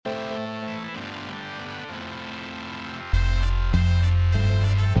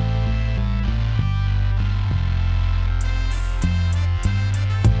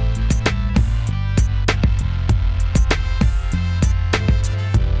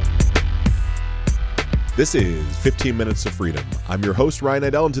This is 15 Minutes of Freedom. I'm your host, Ryan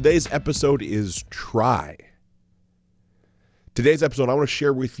Idell, and today's episode is Try. Today's episode, I want to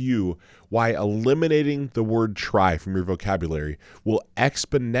share with you why eliminating the word try from your vocabulary will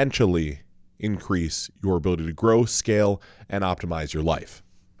exponentially increase your ability to grow, scale, and optimize your life.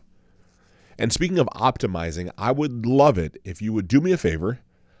 And speaking of optimizing, I would love it if you would do me a favor,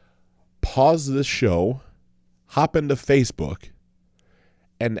 pause this show, hop into Facebook,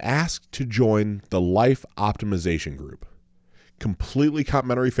 and ask to join the Life Optimization Group. Completely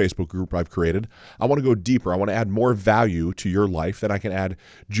complimentary Facebook group I've created. I want to go deeper. I want to add more value to your life than I can add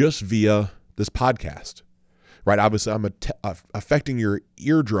just via this podcast. Right? Obviously, I'm affecting your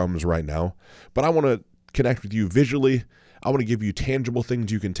eardrums right now, but I want to connect with you visually. I want to give you tangible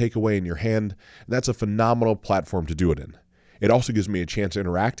things you can take away in your hand, and that's a phenomenal platform to do it in. It also gives me a chance to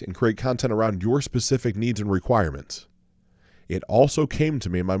interact and create content around your specific needs and requirements. It also came to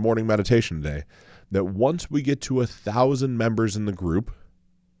me in my morning meditation today that once we get to 1,000 members in the group,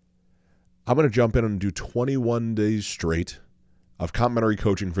 I'm going to jump in and do 21 days straight of complimentary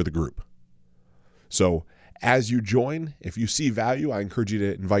coaching for the group. So as you join, if you see value, I encourage you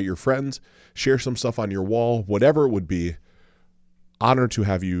to invite your friends, share some stuff on your wall, whatever it would be. Honored to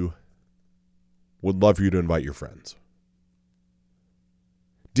have you. Would love for you to invite your friends.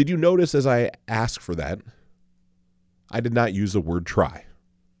 Did you notice as I asked for that, I did not use the word try?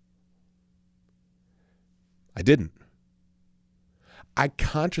 I didn't. I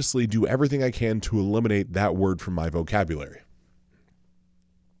consciously do everything I can to eliminate that word from my vocabulary.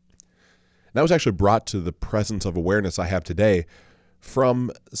 That was actually brought to the presence of awareness I have today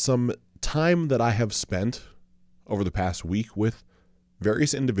from some time that I have spent over the past week with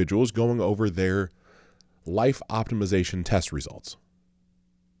various individuals going over their life optimization test results.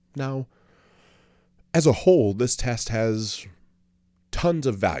 Now, as a whole, this test has tons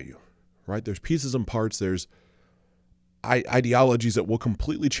of value, right? There's pieces and parts, there's ideologies that will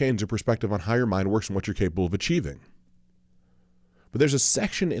completely change your perspective on how your mind works and what you're capable of achieving. But there's a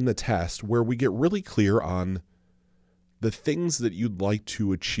section in the test where we get really clear on the things that you'd like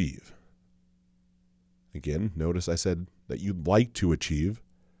to achieve. Again, notice I said that you'd like to achieve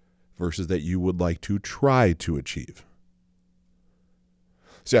versus that you would like to try to achieve.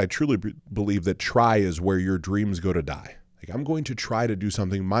 See, I truly believe that try is where your dreams go to die. Like, I'm going to try to do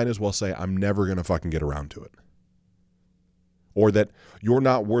something, might as well say I'm never going to fucking get around to it. Or that you're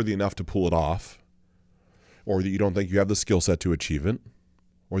not worthy enough to pull it off, or that you don't think you have the skill set to achieve it,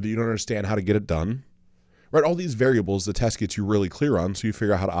 or that you don't understand how to get it done. Right? All these variables the test gets you really clear on, so you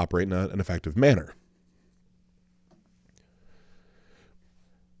figure out how to operate in an effective manner.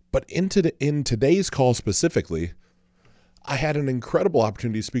 But in today's call specifically, I had an incredible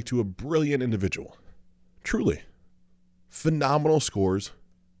opportunity to speak to a brilliant individual. Truly. Phenomenal scores,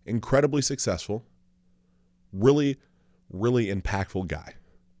 incredibly successful, really, really impactful guy.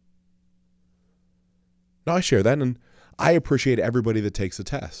 Now I share that, and I appreciate everybody that takes the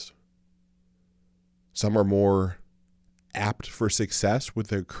test. Some are more apt for success with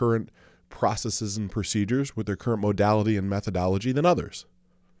their current processes and procedures, with their current modality and methodology than others.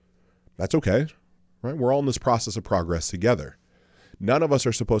 That's okay, right? We're all in this process of progress together. None of us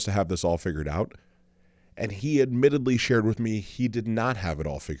are supposed to have this all figured out. And he admittedly shared with me he did not have it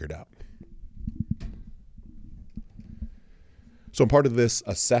all figured out. So part of this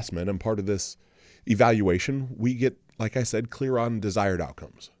assessment and part of this evaluation, we get, like I said, clear on desired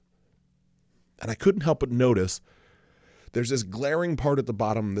outcomes. And I couldn't help but notice there's this glaring part at the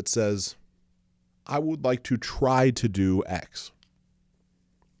bottom that says, I would like to try to do X.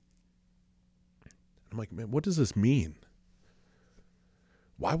 I'm like, man, what does this mean?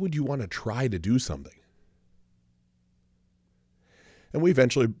 Why would you want to try to do something? And we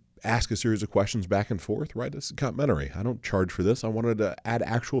eventually ask a series of questions back and forth, right? This is complimentary. I don't charge for this. I wanted to add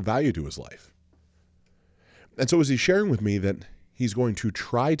actual value to his life. And so as he's sharing with me that he's going to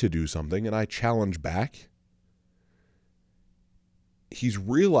try to do something, and I challenge back, he's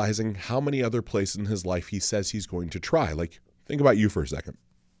realizing how many other places in his life he says he's going to try. Like, think about you for a second.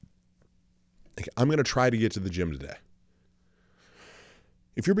 Like, I'm going to try to get to the gym today.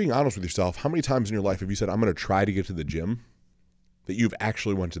 If you're being honest with yourself, how many times in your life have you said, I'm going to try to get to the gym, that you've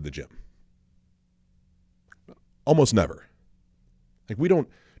actually went to the gym? Almost never. Like, we don't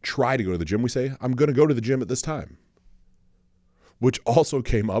try to go to the gym. We say, I'm going to go to the gym at this time. Which also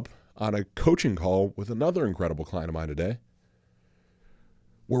came up on a coaching call with another incredible client of mine today,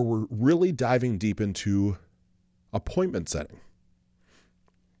 where we're really diving deep into appointment setting.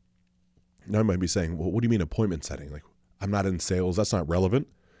 Now you might be saying, well, what do you mean appointment setting? Like, I'm not in sales. That's not relevant.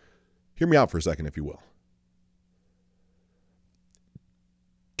 Hear me out for a second, if you will.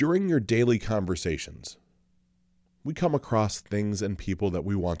 During your daily conversations, we come across things and people that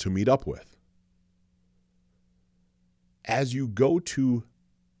we want to meet up with. As you go to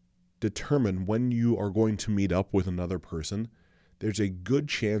determine when you are going to meet up with another person, there's a good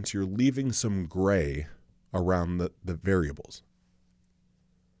chance you're leaving some gray around the variables.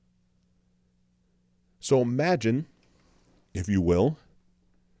 So imagine, if you will,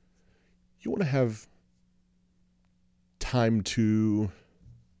 you want to have time to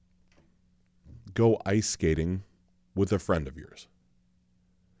go ice skating with a friend of yours.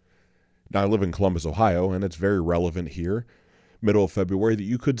 Now, I live in Columbus, Ohio, and it's very relevant here, middle of February, that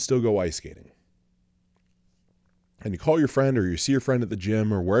you could still go ice skating. And you call your friend, or you see your friend at the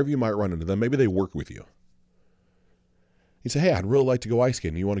gym, or wherever you might run into them. Maybe they work with you. You say, hey, I'd really like to go ice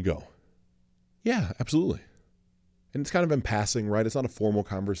skating. You want to go? Yeah, absolutely. And it's kind of in passing, right? It's not a formal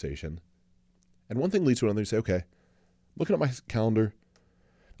conversation. And one thing leads to another. You say, okay, looking at my calendar,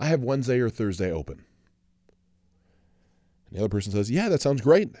 I have Wednesday or Thursday open. And the other person says, yeah, that sounds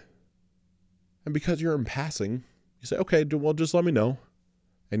great. And because you're in passing, you say, okay, well, just let me know.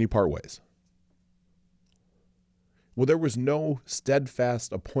 And you part ways. Well, there was no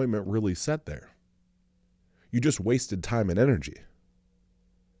steadfast appointment really set there. You just wasted time and energy.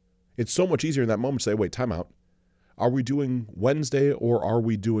 It's so much easier in that moment to say, wait, time out. Are we doing Wednesday or are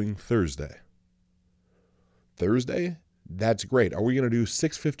we doing Thursday? Thursday? That's great. Are we going to do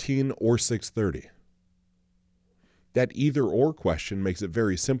 6:15 or 6:30? That either or question makes it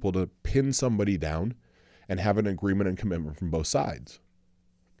very simple to pin somebody down and have an agreement and commitment from both sides.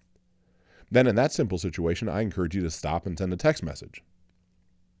 Then in that simple situation, I encourage you to stop and send a text message.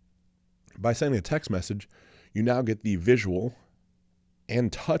 By sending a text message, you now get the visual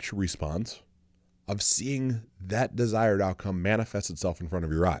and touch response of seeing that desired outcome manifest itself in front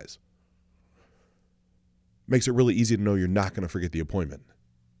of your eyes. Makes it really easy to know you're not going to forget the appointment.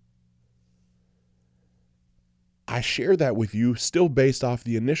 I share that with you still based off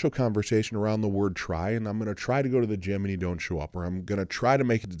the initial conversation around the word try, and I'm going to try to go to the gym and you don't show up, or I'm going to try to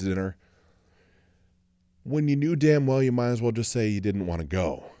make it to dinner when you knew damn well you might as well just say you didn't want to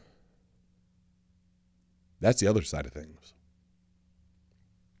go. That's the other side of things.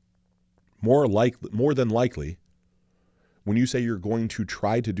 More than likely, when you say you're going to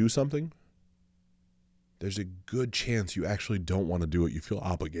try to do something, there's a good chance you actually don't want to do it. You feel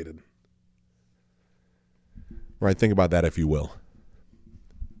obligated. Right? Think about that, if you will.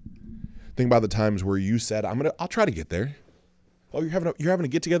 Think about the times where you said, I'll try to get there. Oh, you're having a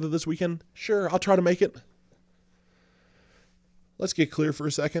get together this weekend? Sure, I'll try to make it. Let's get clear for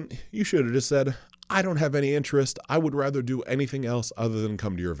a second. You should have just said, I don't have any interest. I would rather do anything else other than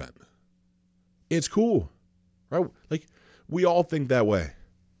come to your event. It's cool, right? Like, we all think that way.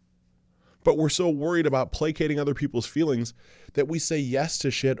 But we're so worried about placating other people's feelings that we say yes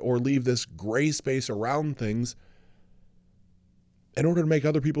to shit or leave this gray space around things in order to make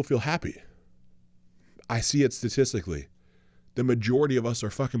other people feel happy. I see it statistically. The majority of us are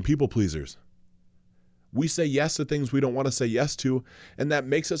fucking people pleasers. We say yes to things we don't want to say yes to, and that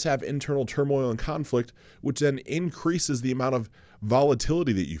makes us have internal turmoil and conflict, which then increases the amount of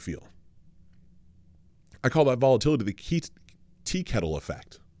volatility that you feel. I call that volatility the tea kettle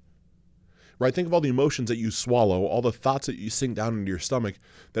effect. Right? Think of all the emotions that you swallow, all the thoughts that you sink down into your stomach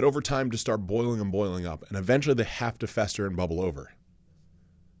that over time just start boiling and boiling up, and eventually they have to fester and bubble over.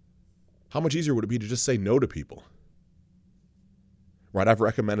 How much easier would it be to just say no to people? Right? I've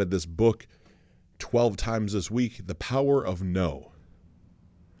recommended this book 12 times this week, The Power of No.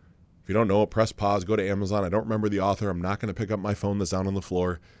 If you don't know it, press pause, go to Amazon. I don't remember the author. I'm not going to pick up my phone that's down on the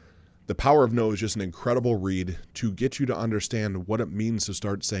floor. The Power of No is just an incredible read to get you to understand what it means to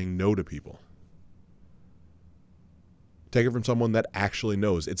start saying no to people. Take it from someone that actually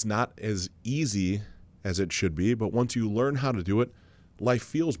knows. It's not as easy as it should be, but once you learn how to do it, life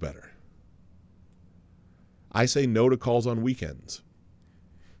feels better. I say no to calls on weekends.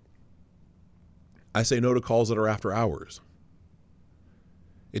 I say no to calls that are after hours.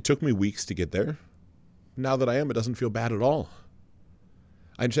 It took me weeks to get there. Now that I am, it doesn't feel bad at all.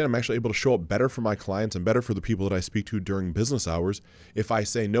 I understand I'm actually able to show up better for my clients and better for the people that I speak to during business hours if I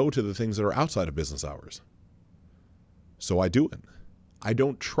say no to the things that are outside of business hours. So I do it. I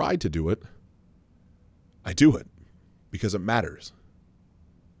don't try to do it. I do it because it matters.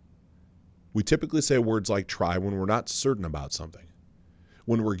 We typically say words like try when we're not certain about something,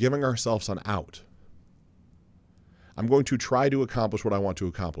 when we're giving ourselves an out. I'm going to try to accomplish what I want to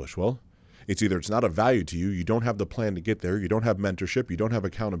accomplish. Well, it's either it's not of value to you, you don't have the plan to get there, you don't have mentorship, you don't have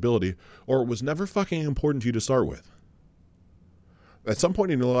accountability, or it was never fucking important to you to start with. At some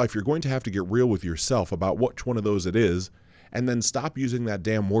point in your life, you're going to have to get real with yourself about which one of those it is, and then stop using that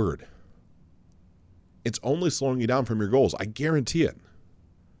damn word. It's only slowing you down from your goals. I guarantee it.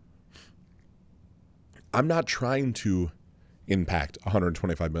 I'm not trying to impact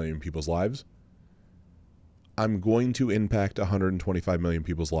 125 million people's lives. I'm going to impact 125 million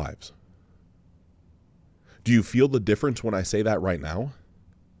people's lives. Do you feel the difference when I say that right now?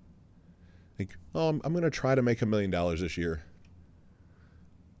 Like, oh, I'm going to try to make $1 million this year.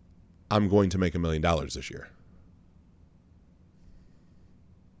 I'm going to make $1 million this year.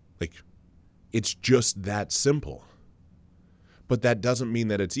 Like, it's just that simple. But that doesn't mean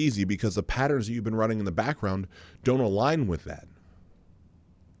that it's easy, because the patterns that you've been running in the background don't align with that.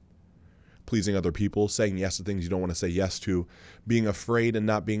 Pleasing other people, saying yes to things you don't want to say yes to, being afraid and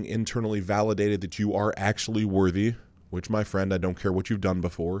not being internally validated that you are actually worthy, which, my friend, I don't care what you've done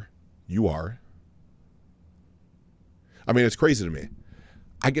before, you are. I mean, it's crazy to me.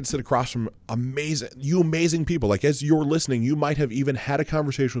 I get to sit across from amazing people. Like, as you're listening, you might have even had a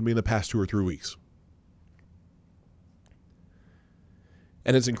conversation with me in the past 2 or 3 weeks.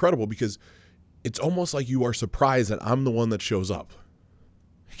 And it's incredible because it's almost like you are surprised that I'm the one that shows up.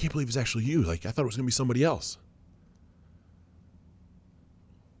 I can't believe it's actually you. Like, I thought it was going to be somebody else.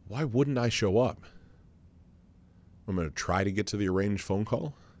 Why wouldn't I show up? I'm going to try to get to the arranged phone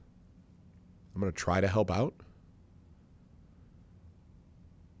call. I'm going to try to help out.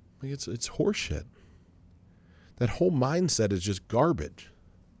 Like, it's horseshit. That whole mindset is just garbage.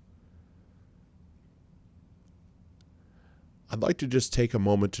 I'd like to just take a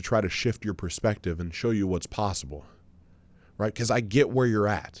moment to try to shift your perspective and show you what's possible, right? Because I get where you're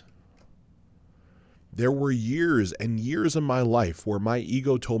at. There were years and years in my life where my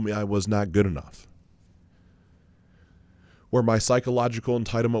ego told me I was not good enough, where my psychological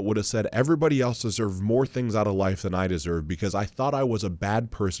entitlement would have said everybody else deserved more things out of life than I deserved because I thought I was a bad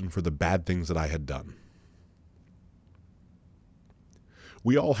person for the bad things that I had done.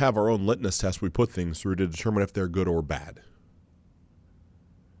 We all have our own litmus test we put things through to determine if they're good or bad.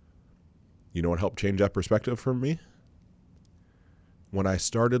 You know what helped change that perspective for me? When I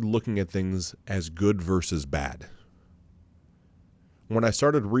started looking at things as good versus bad. When I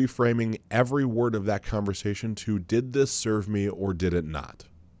started reframing every word of that conversation to, did this serve me or did it not?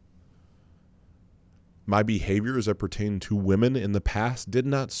 My behavior as it pertained to women in the past did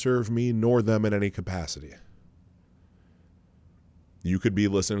not serve me nor them in any capacity. You could be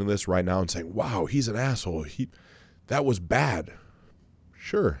listening to this right now and saying, wow, he's an asshole. That was bad.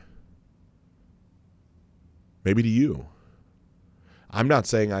 Sure. Maybe to you. I'm not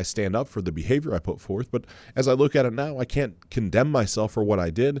saying I stand up for the behavior I put forth, but as I look at it now, I can't condemn myself for what I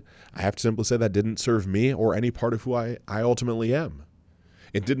did. I have to simply say that didn't serve me or any part of who I ultimately am.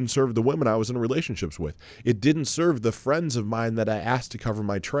 It didn't serve the women I was in relationships with. It didn't serve the friends of mine that I asked to cover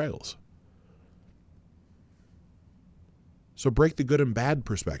my trails. So break the good and bad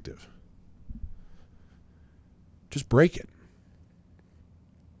perspective. Just break it.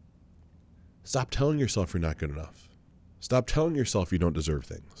 Stop telling yourself you're not good enough. Stop telling yourself you don't deserve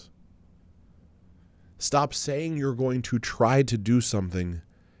things. Stop saying you're going to try to do something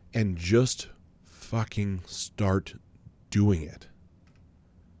and just fucking start doing it.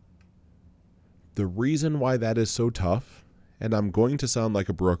 The reason why that is so tough, and I'm going to sound like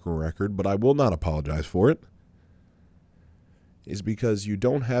a broken record, but I will not apologize for it, is because you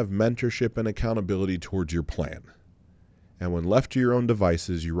don't have mentorship and accountability towards your plan. And when left to your own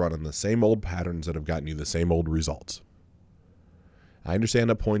devices, you run on the same old patterns that have gotten you the same old results. I understand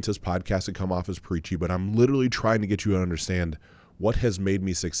at points this podcast can come off as preachy, but I'm literally trying to get you to understand what has made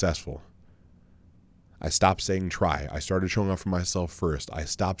me successful. I stopped saying try. I started showing up for myself first. I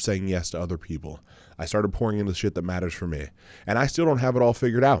stopped saying yes to other people. I started pouring into shit that matters for me. And I still don't have it all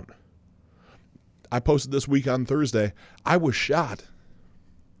figured out. I posted this week on Thursday. I was shot.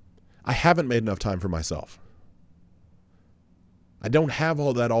 I haven't made enough time for myself. I don't have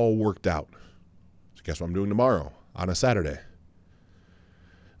all that all worked out. So guess what I'm doing tomorrow on a Saturday?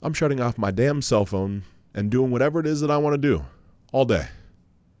 I'm shutting off my damn cell phone and doing whatever it is that I want to do all day.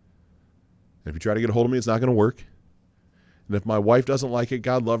 And if you try to get a hold of me, it's not going to work. And if my wife doesn't like it,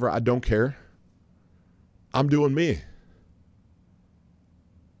 God love her, I don't care. I'm doing me.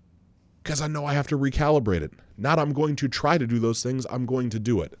 Because I know I have to recalibrate it. Not I'm going to try to do those things, I'm going to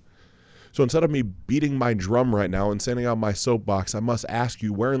do it. So instead of me beating my drum right now and standing on my soapbox, I must ask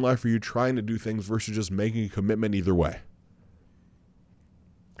you, where in life are you trying to do things versus just making a commitment either way?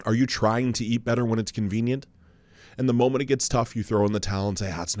 Are you trying to eat better when it's convenient? And the moment it gets tough, you throw in the towel and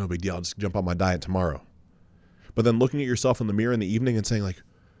say, it's no big deal, I'll just jump on my diet tomorrow. But then looking at yourself in the mirror in the evening and saying like,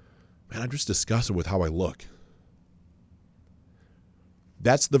 man, I'm just disgusted with how I look.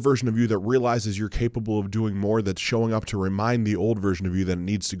 That's the version of you that realizes you're capable of doing more, that's showing up to remind the old version of you that it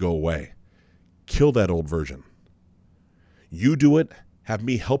needs to go away. Kill that old version. You do it. Have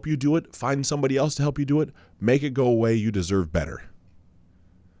me help you do it. Find somebody else to help you do it. Make it go away. You deserve better.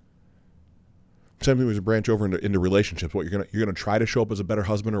 Same thing as a branch over into relationships. What you're gonna try to show up as a better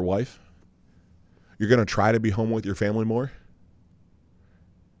husband or wife? You're gonna try to be home with your family more?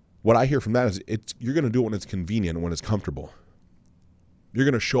 What I hear from that is you're gonna do it when it's convenient and when it's comfortable. You're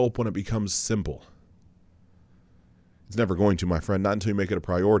gonna show up when it becomes simple. It's never going to, my friend, not until you make it a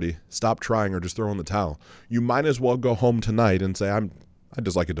priority. Stop trying or just throw in the towel. You might as well go home tonight and say, I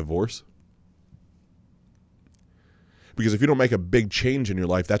just like a divorce. Because if you don't make a big change in your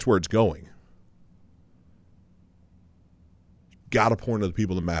life, that's where it's going. Got to pour into the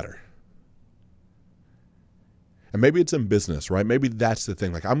people that matter. And maybe it's in business, right? Maybe that's the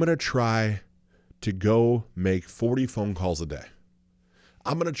thing. Like, I'm going to try to go make 40 phone calls a day.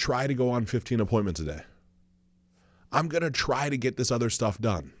 I'm going to try to go on 15 appointments a day. I'm going to try to get this other stuff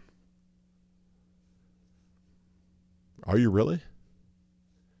done. Are you really?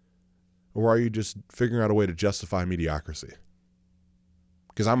 Or are you just figuring out a way to justify mediocrity?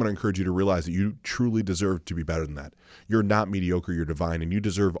 Because I'm going to encourage you to realize that you truly deserve to be better than that. You're not mediocre, you're divine, and you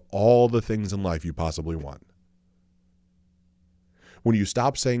deserve all the things in life you possibly want. When you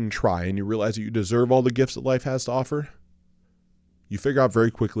stop saying try and you realize that you deserve all the gifts that life has to offer, you figure out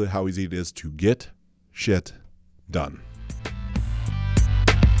very quickly how easy it is to get shit done.